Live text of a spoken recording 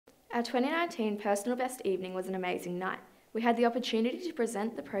Our 2019 Personal Best Evening was an amazing night. We had the opportunity to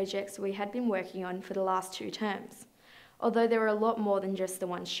present the projects we had been working on for the last 2 terms, although there were a lot more than just the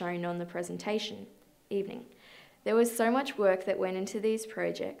ones shown on the presentation evening. There was so much work that went into these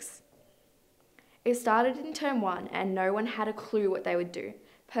projects. It started in term 1 and no one had a clue what they would do.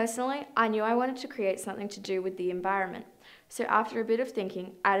 Personally, I knew I wanted to create something to do with the environment, so after a bit of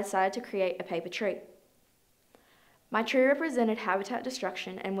thinking, I decided to create a paper tree. My tree represented habitat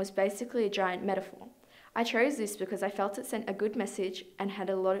destruction and was basically a giant metaphor. I chose this because I felt it sent a good message and had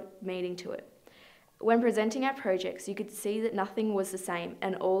a lot of meaning to it. When presenting our projects, you could see that nothing was the same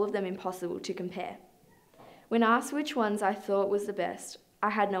and all of them impossible to compare. When asked which ones I thought was the best, I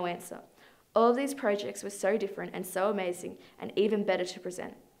had no answer. All of these projects were so different and so amazing and even better to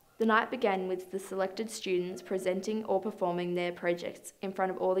present. The night began with the selected students presenting or performing their projects in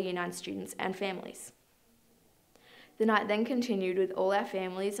front of all the United students and families. The night then continued with all our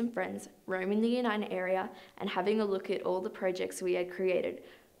families and friends roaming the United area and having a look at all the projects we had created.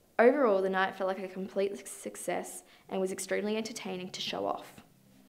 Overall, the night felt like a complete success and was extremely entertaining to show off.